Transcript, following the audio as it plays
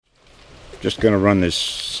Just going to run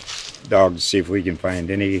this dog to see if we can find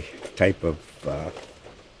any type of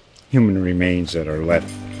human remains that are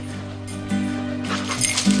left.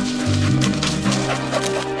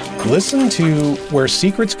 Listen to Where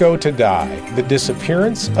Secrets Go to Die, The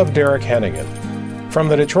Disappearance of Derek Hennigan. From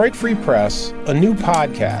the Detroit Free Press, a new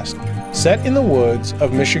podcast set in the woods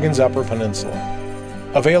of Michigan's Upper Peninsula.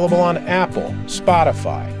 Available on Apple,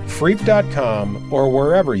 Spotify, Freep.com, or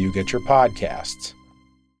wherever you get your podcasts.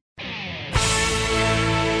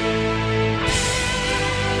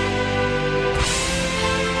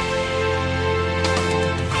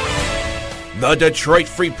 The Detroit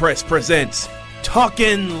Free Press presents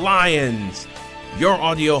Talkin' Lions, your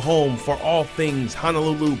audio home for all things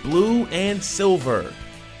Honolulu blue and silver.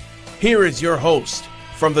 Here is your host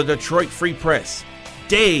from the Detroit Free Press,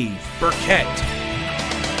 Dave Burkett.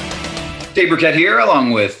 Dave Burkett here,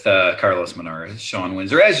 along with Carlos Monarez, Sean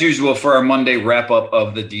Windsor, as usual, for our Monday wrap-up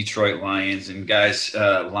of the Detroit Lions. And guys,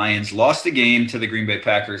 Lions lost the game to the Green Bay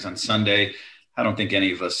Packers on Sunday. I don't think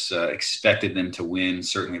any of us expected them to win.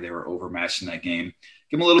 Certainly they were overmatched in that game.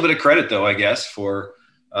 Give them a little bit of credit, though, I guess, for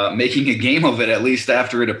making a game of it, at least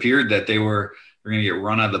after it appeared that they were going to get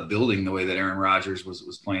run out of the building the way that Aaron Rodgers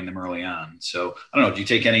was playing them early on. So, I don't know, do you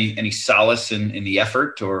take any solace in the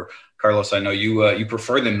effort? Or, Carlos, I know you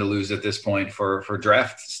prefer them to lose at this point for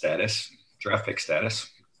draft pick status.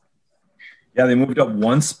 Yeah, they moved up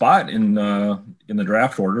one spot in the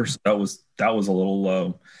draft order, so that was a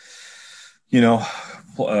little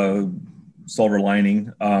silver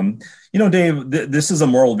lining. Dave, this is a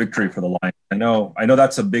moral victory for the Lions. I know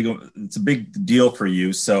it's a big deal for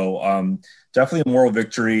you. So definitely a moral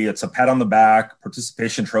victory. It's a pat on the back,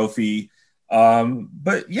 participation trophy.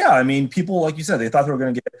 But yeah, I mean, people, like you said, they thought they were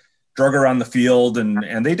going to get drug around the field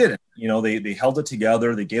and they didn't. They held it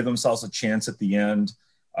together. They gave themselves a chance at the end.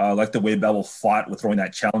 Like the way Bevel fought with throwing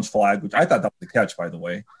that challenge flag, which I thought that was a catch, by the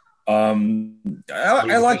way. I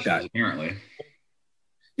like that. Apparently.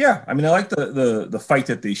 Yeah, I mean, I like the fight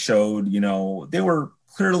that they showed. They were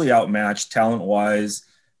clearly outmatched talent-wise,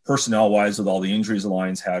 personnel-wise, with all the injuries the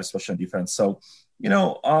Lions had, especially on defense. So,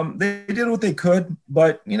 they did what they could,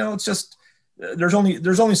 but it's just there's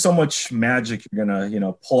only so much magic you're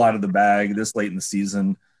gonna pull out of the bag this late in the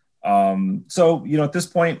season. So at this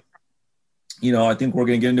point, I think we're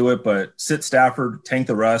gonna get into it, but sit Stafford, tank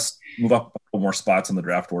the rest, move up a couple more spots on the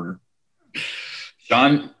draft order.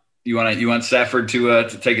 Sean, you want Stafford to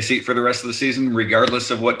take a seat for the rest of the season,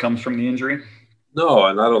 regardless of what comes from the injury? No,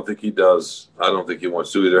 and I don't think he does. I don't think he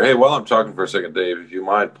wants to either. Hey, while I'm talking for a second, Dave, if you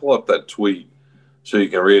mind, pull up that tweet so you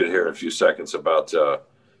can read it here in a few seconds about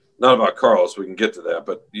not about Carlos. We can get to that,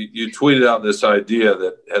 but you tweeted out this idea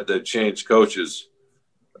that had they changed coaches,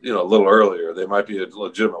 a little earlier, they might be a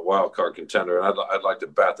legitimate wild card contender, and I'd like to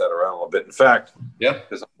bat that around a little bit. In fact,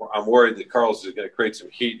 because I'm worried that Carlos is going to create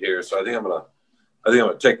some heat here, so I think I'm going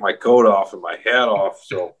to take my coat off and my hat off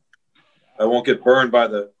so I won't get burned by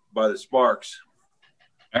the sparks.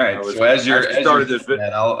 All right. So as you're started this bit,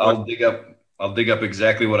 I'll dig up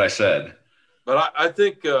exactly what I said. But I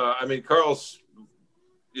think Carlos,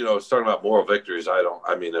 is talking about moral victories.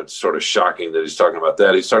 It's sort of shocking that he's talking about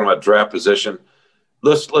that. He's talking about draft position.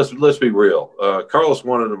 Let's be real. Carlos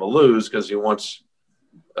wanted him to lose because he wants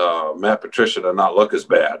Matt Patricia to not look as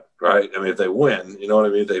bad, right? I mean, if they win,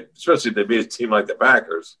 especially if they beat a team like the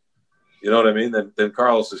Packers, then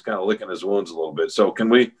Carlos is kind of licking his wounds a little bit. So can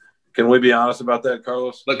we be honest about that,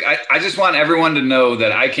 Carlos? Look, I just want everyone to know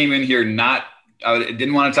that I came in here I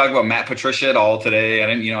didn't want to talk about Matt Patricia at all today. I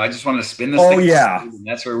didn't, I just wanted to spin this thing. Oh, yeah. And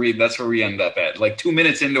that's where we end up at, like 2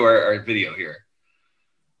 minutes into our video here.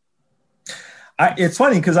 It's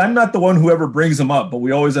funny because I'm not the one who ever brings him up, but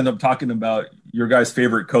we always end up talking about your guys'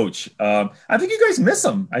 favorite coach. I think you guys miss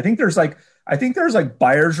him. I think there's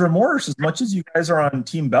buyer's remorse as much as you guys are on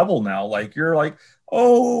Team Bevel now. Like you're like,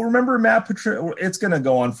 oh, remember Matt Patricia? It's going to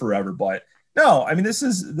go on forever. But no, I mean, this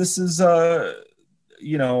is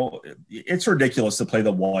it's ridiculous to play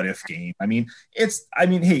the what if game. Hey,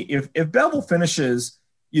 if Bevel finishes,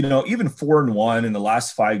 even 4-1 in the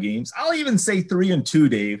last 5 games, I'll even say 3-2,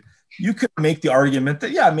 Dave. You could make the argument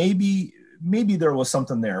that, yeah, maybe there was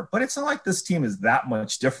something there, but it's not like this team is that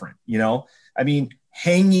much different.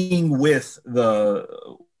 Hanging with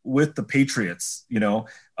the Patriots,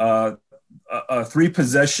 a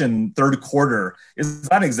 3-possession third quarter is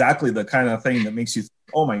not exactly the kind of thing that makes you think,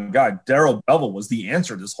 oh my God, Darrell Bevel was the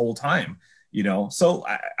answer this whole time. So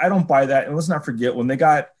I don't buy that. And let's not forget when they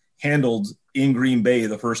got handled in Green Bay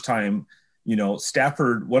the first time,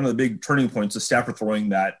 Stafford, one of the big turning points is Stafford throwing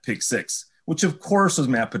that pick 6, which of course was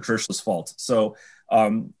Matt Patricia's fault. So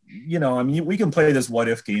We can play this what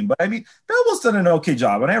if game, but I mean, Bevel's done an okay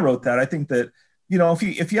job. And I wrote that. I think that,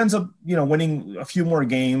 if he ends up, winning a few more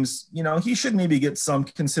games, he should maybe get some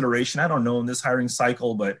consideration. I don't know in this hiring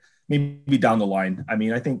cycle, but maybe down the line. I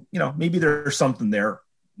mean, I think, maybe there's something there,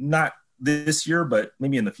 not this year, but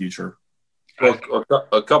maybe in the future. Well,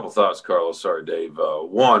 a couple thoughts, Carlos. Sorry, Dave.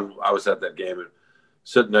 One, I was at that game and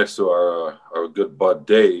sitting next to our good bud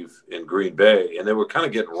Dave in Green Bay, and they were kind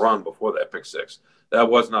of getting run before that pick six. That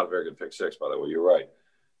was not a very good pick six, by the way. You're right.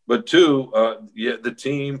 But two, the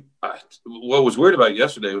team. What was weird about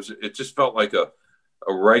yesterday was it just felt like a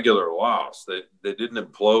regular loss. They didn't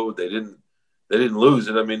implode. They didn't lose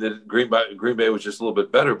it. I mean, Green Bay was just a little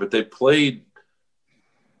bit better, but they played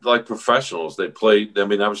like professionals. They played. I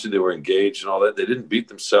mean, obviously they were engaged and all that. They didn't beat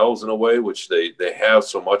themselves in a way, which they have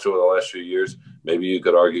so much over the last few years. Maybe you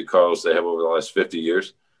could argue, Carlos, they have over the last 50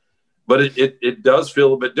 years. But it does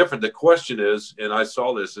feel a bit different. The question is, and I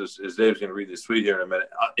saw this as Dave's going to read this tweet here in a minute.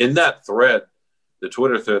 In that thread, the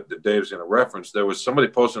Twitter thread that Dave's going to reference, there was somebody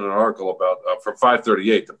posting an article about from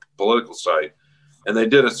 538, the political site, and they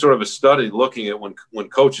did a sort of a study looking at when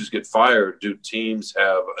coaches get fired, do teams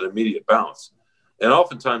have an immediate bounce? And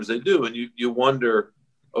oftentimes they do, and you wonder,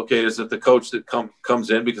 okay, is it the coach that comes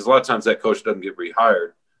in? Because a lot of times that coach doesn't get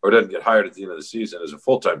rehired or doesn't get hired at the end of the season as a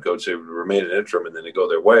full-time coach. They remain an interim and then they go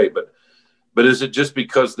their way. But is it just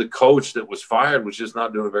because the coach that was fired was just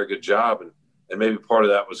not doing a very good job, and maybe part of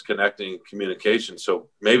that was connecting communication? So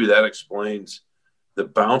maybe that explains the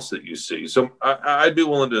bounce that you see. So I'd be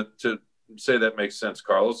willing to say that makes sense,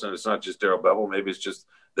 Carlos, and it's not just Darrell Bevell. Maybe it's just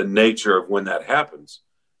the nature of when that happens.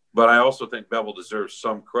 But I also think Bevell deserves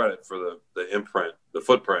some credit for the imprint, the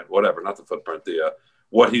footprint, whatever, not the footprint,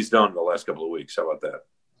 what he's done in the last couple of weeks. How about that?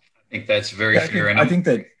 I think that's very fair. I think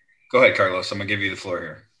that. Go ahead, Carlos. I'm going to give you the floor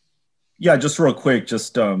here. Yeah, just real quick.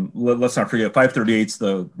 Just let's not forget 538's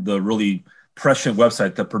the really prescient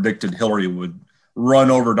website that predicted Hillary would run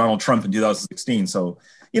over Donald Trump in 2016. So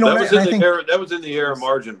that was in the error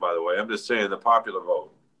margin, by the way. I'm just saying the popular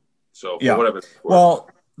vote. So whatever. Well,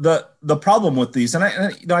 the problem with these, and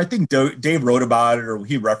I think Dave wrote about it, or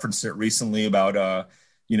he referenced it recently about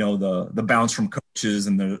the bounce from coaches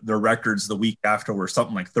and their records the week after were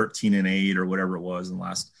something like 13-8 or whatever it was in the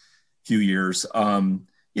last few years.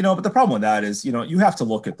 But the problem with that is, you have to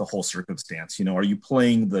look at the whole circumstance. Are you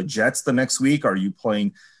playing the Jets the next week? Are you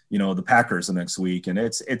playing, the Packers the next week? And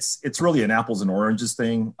it's really an apples and oranges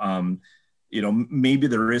thing. Maybe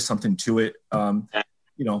there is something to it.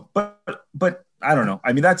 But I don't know.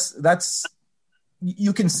 I mean, that's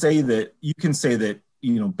you can say that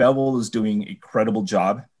Bevell is doing a credible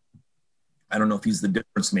job. I don't know if he's the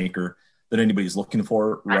difference maker that anybody's looking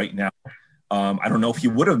for right now. I don't know if he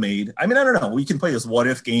would have made. I mean, I don't know. We can play this what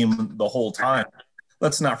if game the whole time.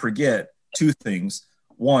 Let's not forget two things.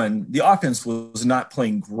 One, the offense was not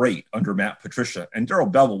playing great under Matt Patricia, and Darrell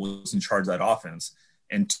Bevell was in charge of that offense.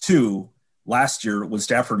 And two, last year when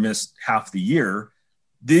Stafford missed half the year,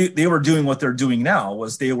 they were doing what they're doing now,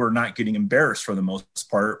 was they were not getting embarrassed for the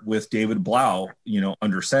most part with David Blau,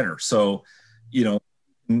 under center. So,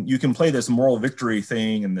 you can play this moral victory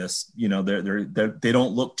thing and this, they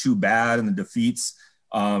don't look too bad in the defeats.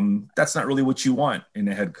 That's not really what you want in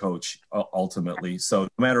a head coach ultimately. So no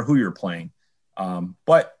matter who you're playing,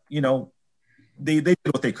 but they did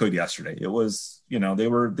what they could yesterday. It was,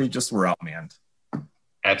 they just were outmanned.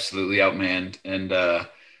 Absolutely outmanned. And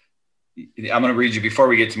I'm going to read you before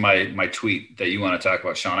we get to my tweet that you want to talk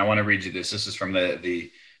about, Sean. I want to read you this. This is from the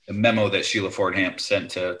memo that Sheila Fordham sent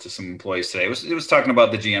to some employees today. It was talking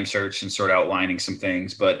about the GM search and sort of outlining some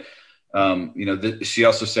things, but she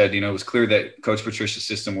also said, it was clear that Coach Patricia's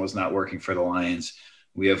system was not working for the Lions.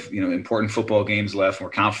 We have, important football games left. We're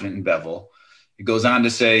confident in Bevell. It goes on to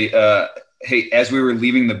say, hey, as we were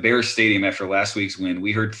leaving the Bears stadium after last week's win,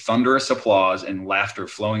 we heard thunderous applause and laughter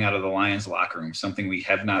flowing out of the Lions locker room, something we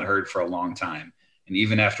have not heard for a long time. And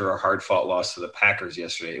even after our hard-fought loss to the Packers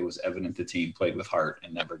yesterday, it was evident the team played with heart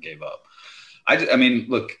and never gave up. I mean,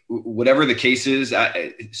 look, whatever the case is,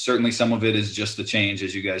 certainly some of it is just the change,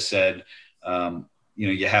 as you guys said.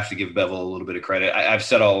 You have to give Bevell a little bit of credit. I've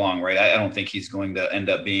said all along, right, I don't think he's going to end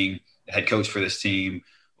up being the head coach for this team,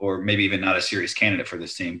 or maybe even not a serious candidate for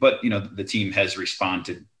this team. But, the team has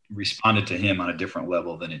responded to him on a different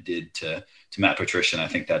level than it did to Matt Patricia, and I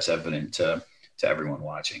think that's evident to everyone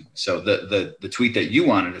watching. So the tweet that you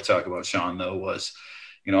wanted to talk about, Sean, though, was,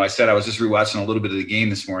 I said I was just rewatching a little bit of the game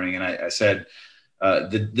this morning, and I said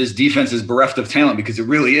this defense is bereft of talent, because it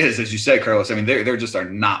really is, as you said, Carlos. I mean, there just are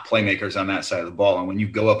not playmakers on that side of the ball, and when you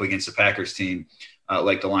go up against the Packers team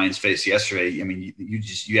like the Lions faced yesterday, I mean,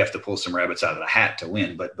 you have to pull some rabbits out of the hat to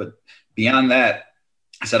win. But beyond that,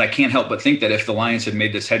 I said, I can't help but think that if the Lions had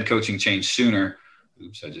made this head coaching change sooner,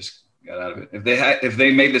 I just got out of it. If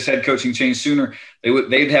they made this head coaching change sooner,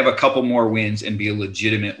 they'd have a couple more wins and be a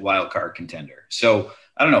legitimate wild card contender. So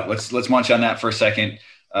I don't know. Let's munch on that for a second.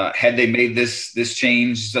 Had they made this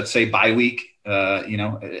change, let's say bye week,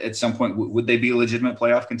 at some point, would they be a legitimate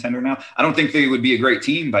playoff contender now? I don't think they would be a great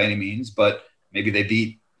team by any means, but maybe they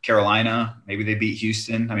beat Carolina. Maybe they beat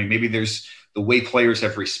Houston. I mean, maybe there's the way players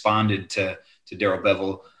have responded to Darrell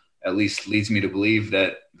Bevell at least leads me to believe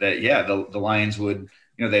that the Lions would,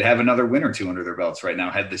 they'd have another win or two under their belts right now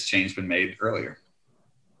had this change been made earlier.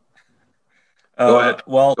 Go ahead.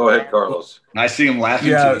 Well, go ahead, Carlos. I see him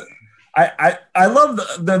laughing. Yeah, too. I love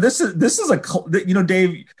this is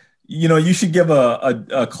Dave. You should give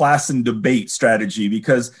a class in debate strategy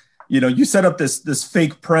because you set up this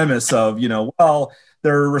fake premise of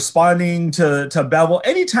they're responding to Bevell.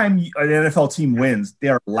 Anytime an NFL team wins, they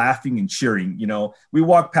are laughing and cheering. We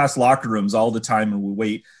walk past locker rooms all the time and we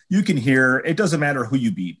wait. You can hear, it doesn't matter who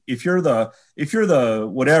you beat. If you're the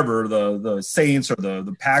whatever, the Saints or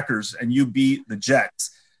the Packers and you beat the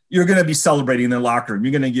Jets, you're going to be celebrating in the locker room.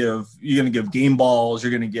 You're going to give game balls.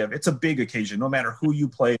 It's a big occasion, no matter who you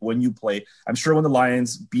play, when you play. I'm sure when the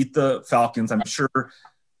Lions beat the Falcons, I'm sure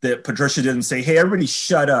that Patricia didn't say, hey, everybody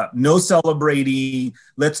shut up. No celebrating.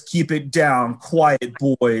 Let's keep it down. Quiet,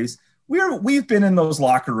 boys. We've been in those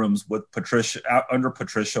locker rooms with Patricia, under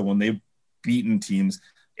Patricia, when they've beaten teams.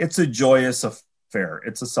 It's a joyous affair.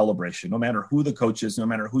 It's a celebration. No matter who the coach is, no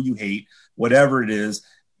matter who you hate, whatever it is,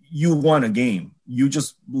 you won a game. You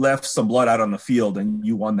just left some blood out on the field and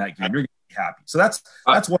you won that game. You're going to be happy. So that's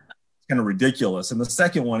one kind of ridiculous. And the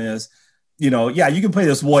second one is, you can play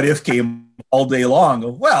this what if game all day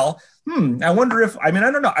long. Well, I wonder I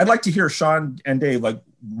don't know. I'd like to hear Sean and Dave,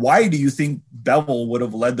 why do you think Bevell would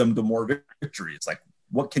have led them to more victories?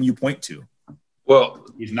 What can you point to? Well,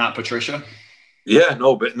 he's not Patricia. Yeah,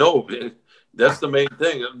 that's the main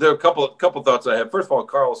thing. There are a couple thoughts I have. First of all,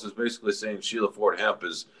 Carlos is basically saying Sheila Ford Hamp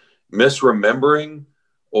is misremembering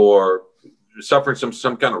or suffering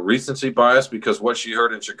some kind of recency bias because what she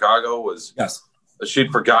heard in Chicago was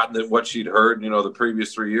she'd forgotten that what she'd heard, the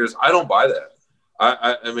previous 3 years. I don't buy that.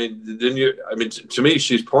 To me,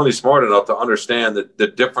 she's plenty smart enough to understand the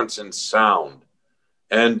difference in sound,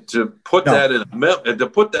 and to put that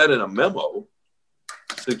in a memo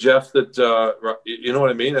suggests that you know what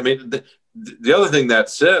I mean. The other thing that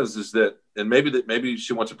says is that, and maybe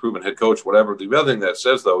she wants a proven head coach, whatever. The other thing that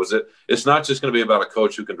says though is that it's not just going to be about a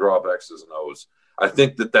coach who can draw up X's and O's. I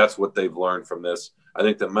think that's what they've learned from this. I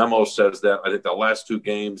think the memo says that. I think the last two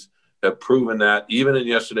games have proven that. Even in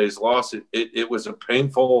yesterday's loss, it was a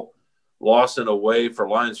painful loss in a way for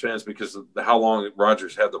Lions fans because of how long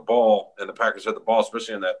Rodgers had the ball and the Packers had the ball,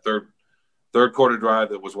 especially in that third quarter drive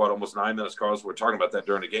that was almost 9 minutes. Carlos, we're talking about that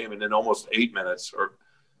during the game, and then almost 8 minutes or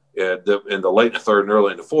in the late third and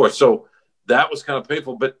early in the fourth. So that was kind of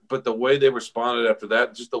painful. But the way they responded after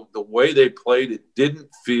that, just the way they played, it didn't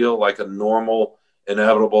feel like a normal,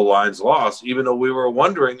 inevitable Lions loss, even though we were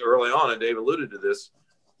wondering early on, and Dave alluded to this,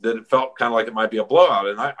 that it felt kind of like it might be a blowout.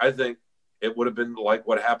 And I think it would have been like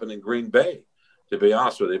what happened in Green Bay, to be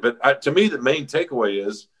honest with you. But to me, the main takeaway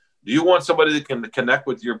is, do you want somebody that can connect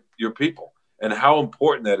with your people, and how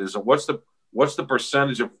important that is? And what's the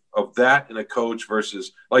percentage of that in a coach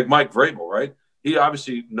versus like Mike Vrabel, right? He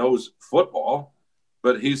obviously knows football,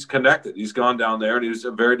 but he's connected. He's gone down there, and he's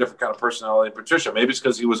a very different kind of personality than Patricia. Maybe it's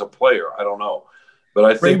because he was a player. I don't know. But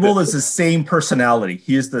I think Vrabel is the same personality.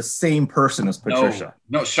 He is the same person as Patricia.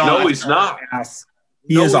 No, Sean. No, he's not.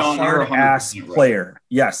 He is a hard-ass player.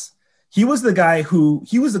 Yes. He was the guy who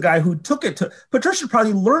took it to – Patricia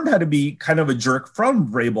probably learned how to be kind of a jerk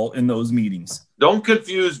from Vrabel in those meetings. Don't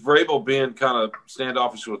confuse Vrabel being kind of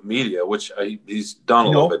standoffish with media, which he's done a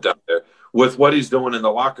little bit down there, with what he's doing in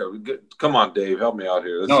the locker. Come on, Dave, help me out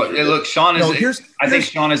here. Look, Sean is. I think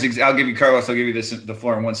Sean is. I'll give you Carlos. I'll give you the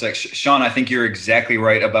floor in 1 sec. Sean, I think you're exactly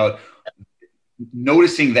right about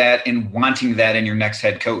noticing that and wanting that in your next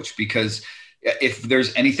head coach, because if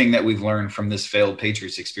there's anything that we've learned from this failed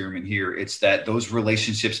Patriots experiment here, it's that those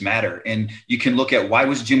relationships matter. And you can look at, why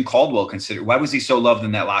was Jim Caldwell considered? Why was he so loved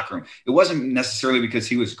in that locker room? It wasn't necessarily because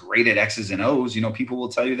he was great at X's and O's. People will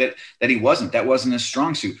tell you that he wasn't. That wasn't his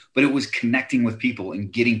strong suit. But it was connecting with people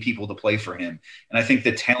and getting people to play for him. And I think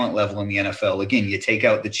the talent level in the NFL, again, you take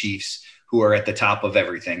out the Chiefs, who are at the top of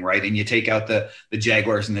everything, right? And you take out the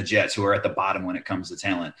Jaguars and the Jets, who are at the bottom when it comes to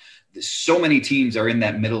talent. So many teams are in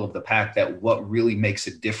that middle of the pack that what really makes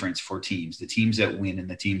a difference for teams, the teams that win and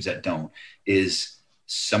the teams that don't, is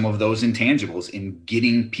some of those intangibles in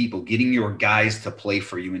getting your guys to play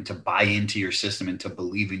for you and to buy into your system and to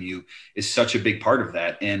believe in you is such a big part of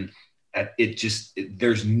that. And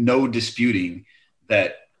there's no disputing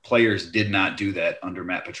that players did not do that under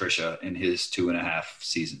Matt Patricia in his 2.5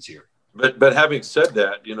 seasons here. But having said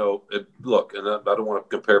that, look, and I don't want to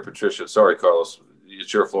compare Patricia. Sorry, Carlos,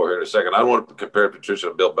 it's your floor here in a second. I don't want to compare Patricia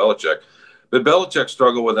to Bill Belichick, but Belichick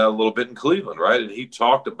struggled with that a little bit in Cleveland, right? And he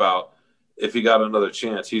talked about if he got another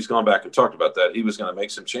chance, he's gone back and talked about that. He was going to make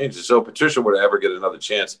some changes. So Patricia would ever get another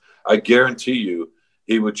chance, I guarantee you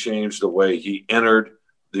he would change the way he entered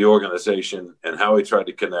the organization and how he tried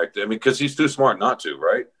to connect. I mean, because he's too smart not to,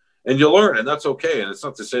 right? And you learn, and that's okay. And it's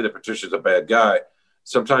not to say that Patricia's a bad guy.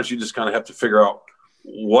 Sometimes you just kind of have to figure out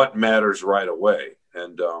what matters right away.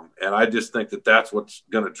 And I just think that that's what's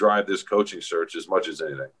going to drive this coaching search as much as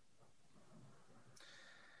anything.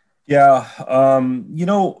 Yeah.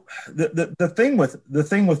 The thing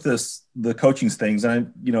with the coaching things,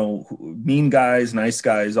 and mean guys, nice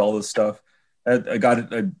guys, all this stuff.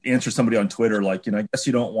 I answered somebody on Twitter, like, I guess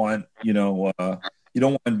you don't want, you don't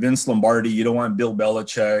want Vince Lombardi, you don't want Bill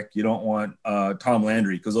Belichick, you don't want Tom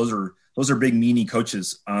Landry, because those are big meanie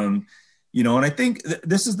coaches. And I think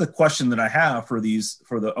this is the question that I have for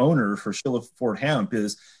the owner, for Sheila Ford Hamp,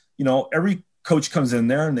 is, every coach comes in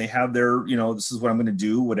there and they have their, this is what I'm going to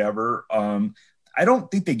do, whatever. I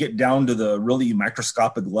don't think they get down to the really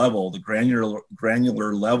microscopic level, the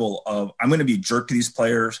granular level of, I'm going to be a jerk to these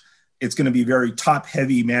players. It's going to be very top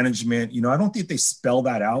heavy management. I don't think they spell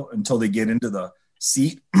that out until they get into the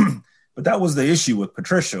seat. But that was the issue with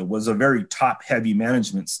Patricia, was a very top heavy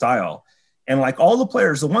management style. And like all the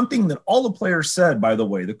players, the one thing that all the players said, by the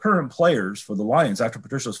way, the current players for the Lions after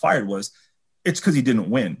Patricia was fired, was it's because he didn't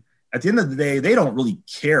win. At the end of the day, they don't really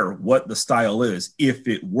care what the style is if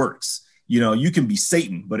it works. You can be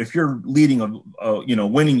Satan, but if you're leading a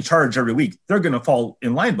winning charge every week, they're going to fall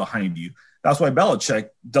in line behind you. That's why Belichick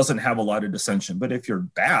doesn't have a lot of dissension. But if you're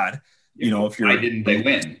bad, if you're, why didn't they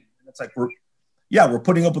win? It's like we're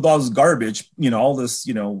putting up with all this garbage, all this,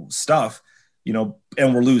 stuff, and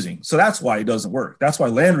we're losing. So that's why it doesn't work. That's why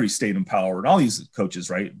Landry stayed in power and all these coaches,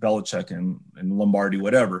 right? Belichick and Lombardi,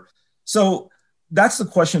 whatever. So that's the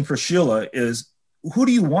question for Sheila is, who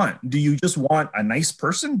do you want? Do you just want a nice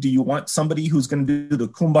person? Do you want somebody who's going to do the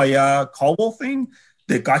Kumbaya Caldwell thing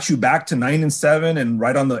that got you back to 9-7 and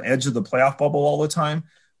right on the edge of the playoff bubble all the time?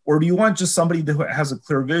 Or do you want just somebody that has a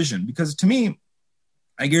clear vision? Because to me,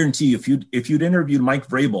 I guarantee you, if you'd interviewed Mike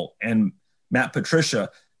Vrabel and Matt Patricia,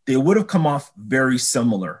 they would have come off very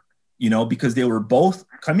similar, because they were both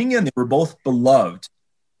coming in, they were both beloved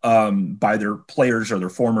by their players or their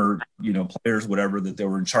former, players, whatever, that they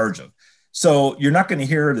were in charge of. So you're not going to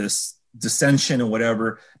hear this dissension and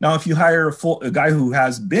whatever. Now, if you hire a guy who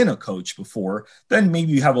has been a coach before, then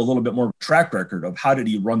maybe you have a little bit more track record of how did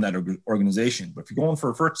he run that organization. But if you're going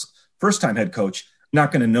for a first-time head coach, you're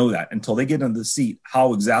not going to know that until they get into the seat,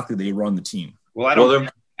 how exactly they run the team. Well, I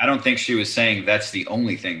don't think she was saying that's the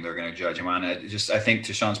only thing they're going to judge him on. I think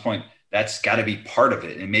to Sean's point, that's got to be part of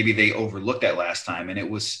it. And maybe they overlooked that last time. And it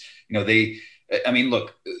was,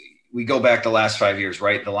 look, we go back the last 5 years,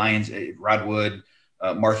 right? The Lions, Rod Wood,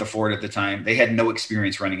 Martha Ford at the time, they had no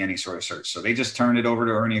experience running any sort of search. So they just turned it over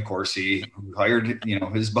to Ernie Accorsi, who hired,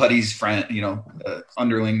 his buddy's friend,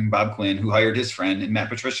 underling Bob Quinn, who hired his friend, and Matt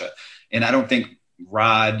Patricia. And I don't think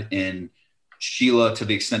Rod and Sheila, to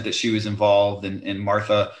the extent that she was involved, and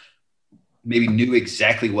Martha maybe knew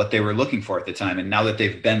exactly what they were looking for at the time. And now that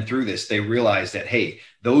they've been through this, they realize that, hey,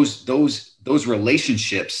 those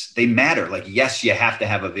relationships, they matter. Like, yes, you have to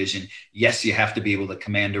have a vision. Yes, you have to be able to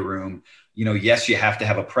command a room. Yes, you have to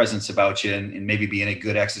have a presence about you and maybe being a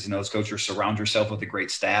good X's and O's coach or surround yourself with a great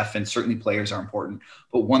staff. And certainly players are important.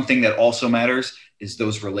 But one thing that also matters is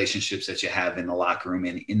those relationships that you have in the locker room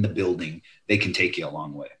and in the building. They can take you a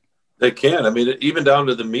long way. They can. I mean, even down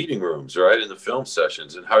to the meeting rooms, right, in the film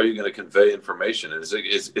sessions, and how are you going to convey information? And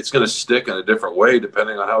it's going to stick in a different way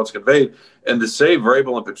depending on how it's conveyed. And to say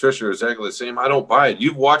Vrabel and Patricia are exactly the same, I don't buy it.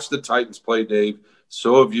 You've watched the Titans play, Dave.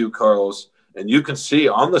 So have you, Carlos. And you can see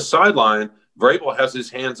on the sideline, Vrabel has his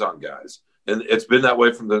hands on guys. And it's been that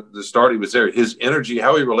way from the start he was there. His energy,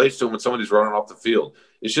 how he relates to him when somebody's running off the field,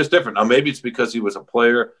 it's just different. Now, maybe it's because he was a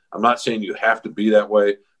player. I'm not saying you have to be that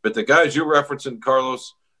way. But the guys you're referencing,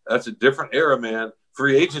 Carlos, that's a different era, man.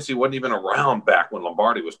 Free agency wasn't even around back when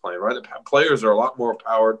Lombardi was playing, right? The players are a lot more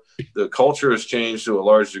empowered. The culture has changed to a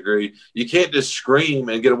large degree. You can't just scream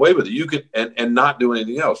and get away with it. You can and not do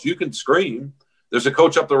anything else. You can scream. There's a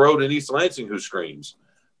coach up the road in East Lansing who screams,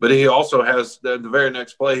 but he also has the very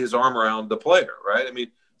next play his arm around the player, right? I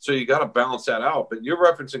mean, so you got to balance that out. But you're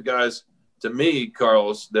referencing guys to me,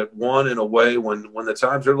 Carlos, that won in a way when the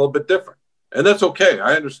times are a little bit different. And that's okay.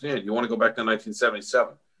 I understand. You want to go back to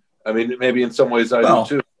 1977. I mean, maybe in some ways I do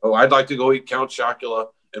too. Oh, I'd like to go eat Count Chocula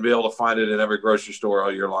and be able to find it in every grocery store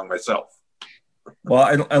all year long myself.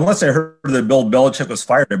 Well, unless I heard that Bill Belichick was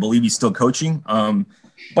fired, I believe he's still coaching.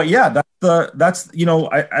 But yeah, that's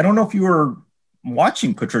I don't know if you were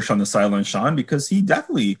watching Patricia on the sideline, Sean, because he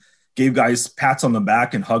definitely gave guys pats on the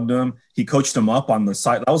back and hugged them. He coached them up on the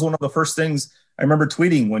side. That was one of the first things I remember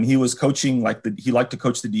tweeting when he was coaching, he liked to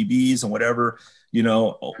coach the DBs and whatever,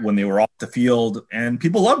 when they were off the field, and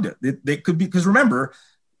people loved it. They could be, because remember,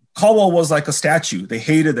 Caldwell was like a statue. They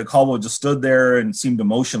hated that Caldwell just stood there and seemed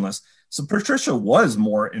emotionless. So Patricia was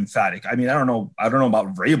more emphatic. I mean, I don't know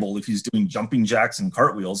about Vrabel if he's doing jumping jacks and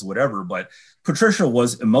cartwheels, whatever, but Patricia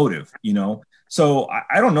was emotive, So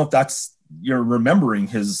I don't know if you're remembering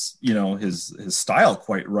his style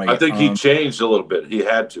quite right. I think he changed a little bit. He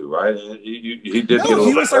had to, right? He did get a little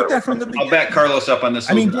he was bit like that from the beginning. I'll back Carlos up on this.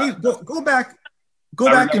 I mean, Dave, go back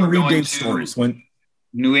and read Dave's stories when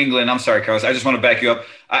New England. I'm sorry, Carlos. I just want to back you up.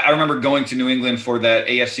 I remember going to New England for that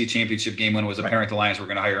AFC Championship game when it was apparent the Lions were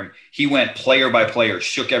going to hire him. He went player by player,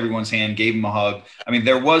 shook everyone's hand, gave him a hug. I mean,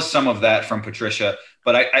 there was some of that from Patricia,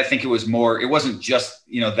 but I think it was more. It wasn't just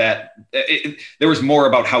that. There was more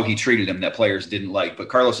about how he treated him that players didn't like. But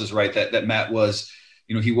Carlos is right that Matt was,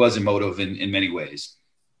 he was emotive in many ways.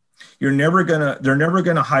 They're never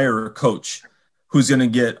gonna hire a coach who's going to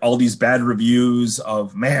get all these bad reviews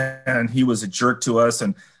of, man, he was a jerk to us,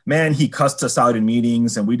 and man, he cussed us out in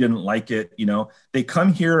meetings and we didn't like it. They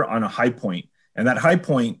come here on a high point, and that high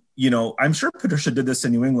point, I'm sure Patricia did this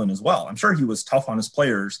in New England as well. I'm sure he was tough on his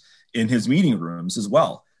players in his meeting rooms as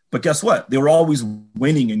well. But guess what? They were always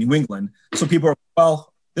winning in New England. So people are,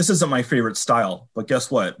 well, this isn't my favorite style, but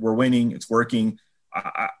guess what? We're winning. It's working.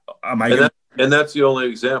 And that's the only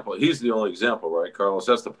example. He's the only example, right, Carlos?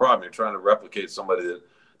 That's the problem. You're trying to replicate somebody that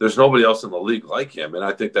there's nobody else in the league like him. And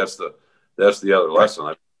I think that's the other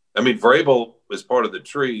lesson. I mean, Vrabel is part of the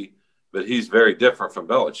tree, but he's very different from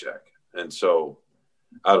Belichick. And so,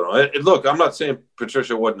 I don't know. Look, I'm not saying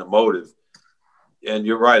Patricia wasn't emotive. And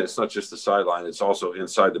you're right. It's not just the sideline. It's also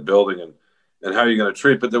inside the building and how you're going to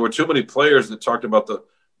treat. But there were too many players that talked about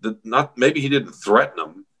maybe he didn't threaten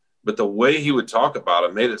them, but the way he would talk about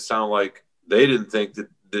it made it sound like they didn't think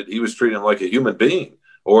that he was treating them like a human being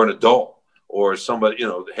or an adult or somebody,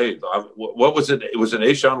 hey, what was it? It was an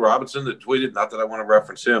Ashawn Robinson that tweeted, not that I want to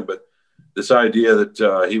reference him, but this idea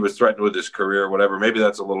that he was threatened with his career or whatever. Maybe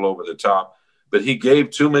that's a little over the top, but he gave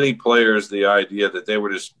too many players the idea that they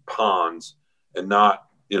were just pawns and not,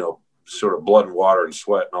 sort of blood and water and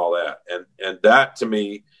sweat and all that. And that, to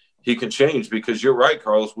me, he can change, because you're right,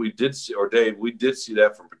 Carlos. We did see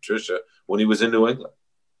that from Patricia when he was in New England.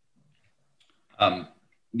 I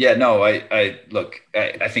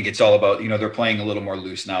think it's all about, they're playing a little more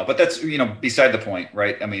loose now, but that's, beside the point,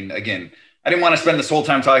 right? I mean, again, I didn't want to spend this whole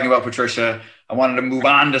time talking about Patricia. I wanted to move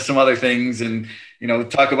on to some other things and,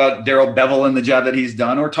 talk about Darrell Bevell and the job that he's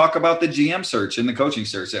done, or talk about the GM search and the coaching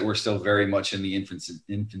search that we're still very much in the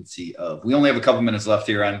infancy of. We only have a couple minutes left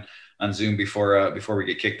here on Zoom before we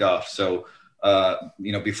get kicked off. So,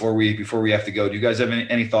 before we have to go, do you guys have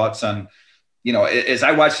any thoughts on, as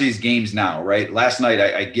I watch these games now, right? Last night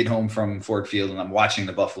I get home from Ford Field and I'm watching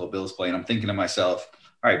the Buffalo Bills play, and I'm thinking to myself,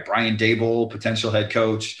 all right, Brian Daboll, potential head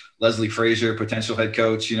coach, Leslie Frazier, potential head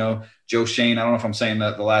coach, Joe Shane, I don't know if I'm saying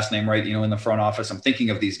the last name right, in the front office. I'm thinking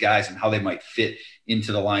of these guys and how they might fit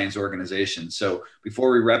into the Lions organization. So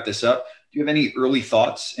before we wrap this up, do you have any early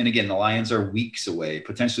thoughts? And again, the Lions are weeks away,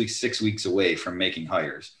 potentially 6 weeks away from making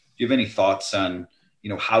hires. Do you have any thoughts on,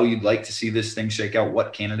 how you'd like to see this thing shake out?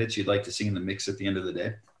 What candidates you'd like to see in the mix at the end of the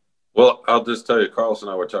day? Well, I'll just tell you, Carlos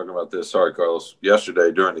and I were talking about this. Sorry, Carlos,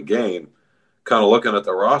 yesterday during the game, kind of looking at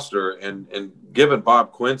the roster and giving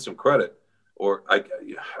Bob Quinn some credit, or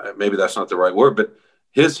maybe that's not the right word, but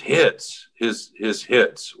his hits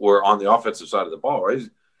were on the offensive side of the ball, right?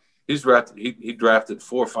 He drafted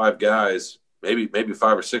 4 or 5 guys, maybe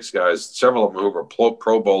 5 or 6 guys, several of them who were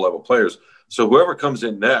Pro Bowl level players. So whoever comes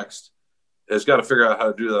in next has got to figure out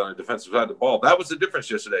how to do that on the defensive side of the ball. That was the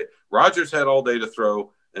difference yesterday. Rodgers had all day to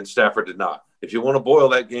throw, and Stafford did not. If you want to boil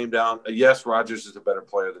that game down, yes, Rodgers is a better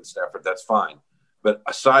player than Stafford. That's fine. But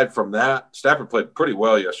aside from that, Stafford played pretty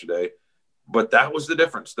well yesterday. But that was the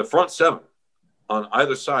difference. The front 7 on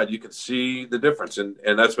either side, you could see the difference. And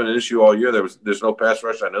that's been an issue all year. There's no pass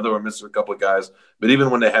rush. I know they were missing a couple of guys. But even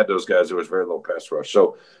when they had those guys, there was very low pass rush.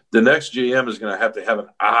 So the next GM is going to have an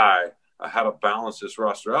eye on how to balance this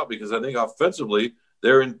roster out, because I think offensively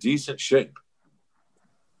they're in decent shape.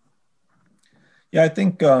 Yeah, I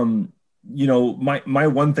think my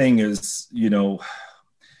one thing is,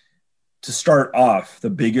 to start off,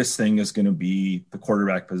 the biggest thing is going to be the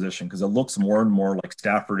quarterback position, because it looks more and more like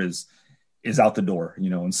Stafford is out the door,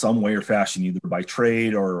 in some way or fashion, either by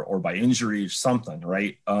trade or by injury or something,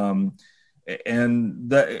 right? So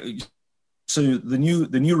the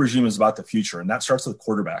new regime is about the future, and that starts with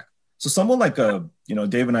quarterback. So someone like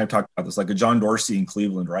Dave and I have talked about this, like a John Dorsey in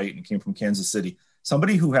Cleveland, right? And came from Kansas City.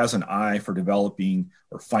 Somebody who has an eye for developing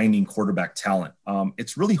or finding quarterback talent.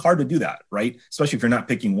 It's really hard to do that, right? Especially if you're not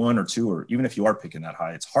picking one or two, or even if you are picking that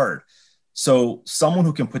high, it's hard. So someone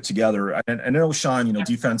who can put together, and I know, Sean,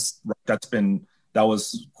 defense, that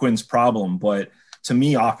was Quinn's problem, but to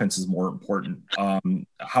me, offense is more important.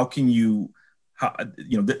 You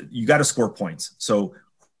got to score points. So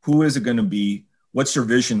who is it going to be? What's your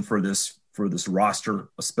vision for this roster,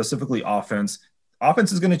 specifically offense?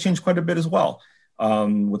 Offense is going to change quite a bit as well,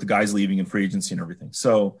 with the guys leaving in free agency and everything.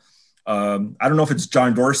 So I don't know if it's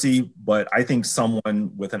John Dorsey, but I think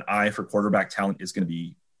someone with an eye for quarterback talent is going to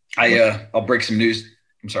be. I'll break some news.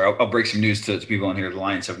 I'm sorry. I'll break some news to people on here. The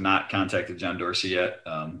Lions have not contacted John Dorsey yet.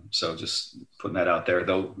 So just putting that out there,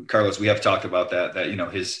 though, Carlos, we have talked about that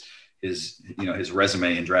his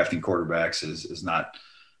resume in drafting quarterbacks is not,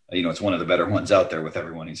 it's one of the better ones out there with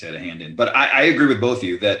everyone he's had a hand in. But I agree with both of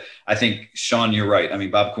you that I think, Sean, you're right. I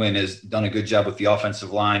mean, Bob Quinn has done a good job with the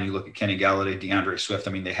offensive line. You look at Kenny Galladay, DeAndre Swift.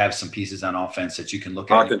 I mean, they have some pieces on offense that you can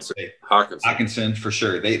look at. Hawkinson, for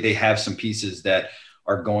sure. They have some pieces that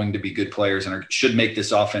are going to be good players and should make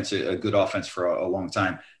this offense a good offense for a long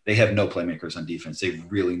time. They have no playmakers on defense. They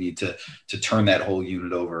really need to turn that whole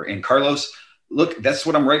unit over. And Carlos, look, that's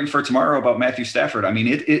what I'm writing for tomorrow about Matthew Stafford. I mean,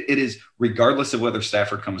 it is regardless of whether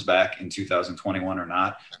Stafford comes back in 2021 or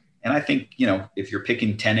not. And I think, if you're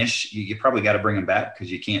picking 10-ish, you probably got to bring him back,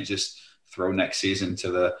 because you can't just throw next season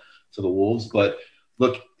to the Wolves. But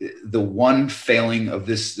look, the one failing of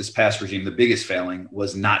this past regime, the biggest failing,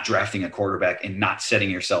 was not drafting a quarterback and not setting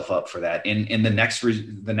yourself up for that. In the next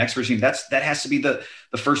regime, that has to be the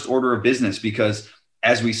first order of business, because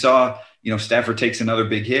as we saw, Stafford takes another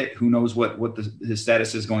big hit. Who knows what his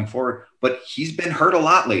status is going forward, but he's been hurt a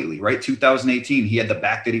lot lately, right? 2018, he had the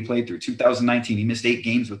back that he played through. 2019, he missed 8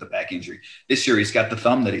 games with the back injury. This year, he's got the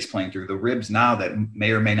thumb that he's playing through, the ribs now that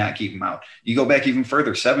may or may not keep him out. You go back even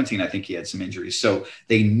further, 17, I think he had some injuries. So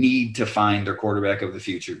they need to find their quarterback of the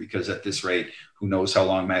future, because at this rate, who knows how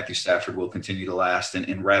long Matthew Stafford will continue to last.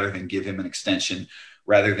 And rather than give him an extension,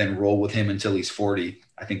 rather than roll with him until he's 40,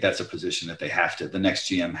 I think that's a position that the next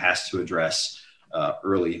GM has to address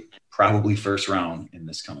early, probably first round in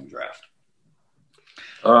this coming draft.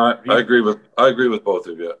 I agree with both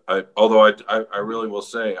of you. Although I really will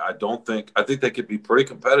say, I think they could be pretty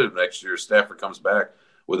competitive next year if Stafford comes back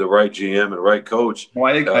with the right GM and right coach.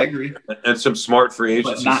 Well, I agree. And some smart free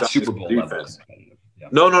agency. But not Super Bowl defense. Yeah.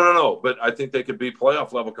 No. But I think they could be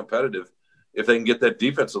playoff level competitive if they can get that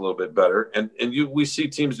defense a little bit better. And we see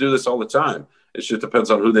teams do this all the time. It just depends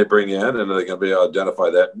on who they bring in, and they're going to be able to identify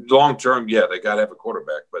that. Long term, yeah, they got to have a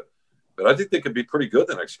quarterback. But I think they could be pretty good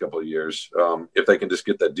the next couple of years if they can just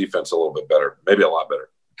get that defense a little bit better, maybe a lot better.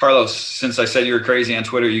 Carlos, since I said you were crazy on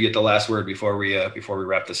Twitter, you get the last word before we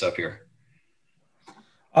wrap this up here.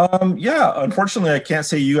 Yeah, unfortunately, I can't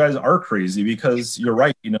say you guys are crazy, because you're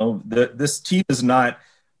right. This team is not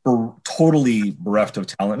totally bereft of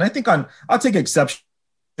talent. And I think I'll take exception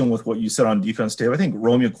with what you said on defense, Dave. I think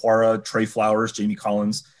Romeo Okwara, Trey Flowers, Jamie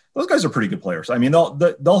Collins, those guys are pretty good players. I mean, they'll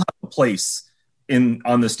have a place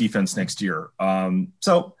on this defense next year.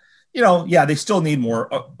 So, they still need more.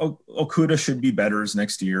 Okudah should be better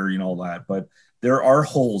next year, all that. But there are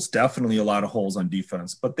holes, definitely a lot of holes on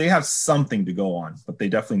defense. But they have something to go on. But they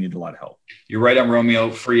definitely need a lot of help. You're right on Romeo,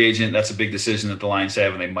 free agent. That's a big decision that the Lions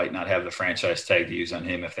have, and they might not have the franchise tag to use on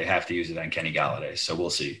him if they have to use it on Kenny Galladay. So we'll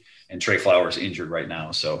see. And Trey Flowers injured right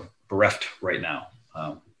now, so bereft right now.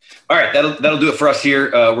 All right, that'll do it for us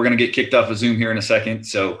here. We're going to get kicked off of Zoom here in a second.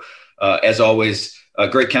 So as always, a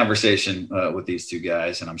great conversation with these two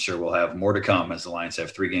guys, and I'm sure we'll have more to come as the Lions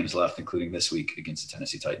have 3 games left, including this week against the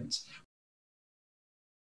Tennessee Titans.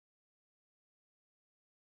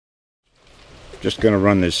 Just going to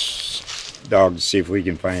run this dog to see if we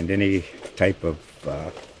can find any type of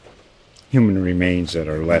human remains that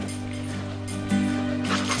are left.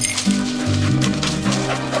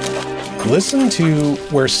 Listen to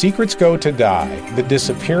Where Secrets Go to Die, The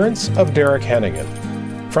Disappearance of Derek Hennigan.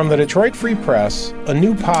 From the Detroit Free Press, a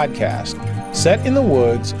new podcast set in the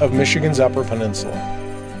woods of Michigan's Upper Peninsula.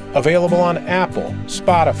 Available on Apple,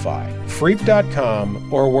 Spotify,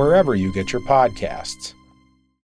 Freep.com, or wherever you get your podcasts.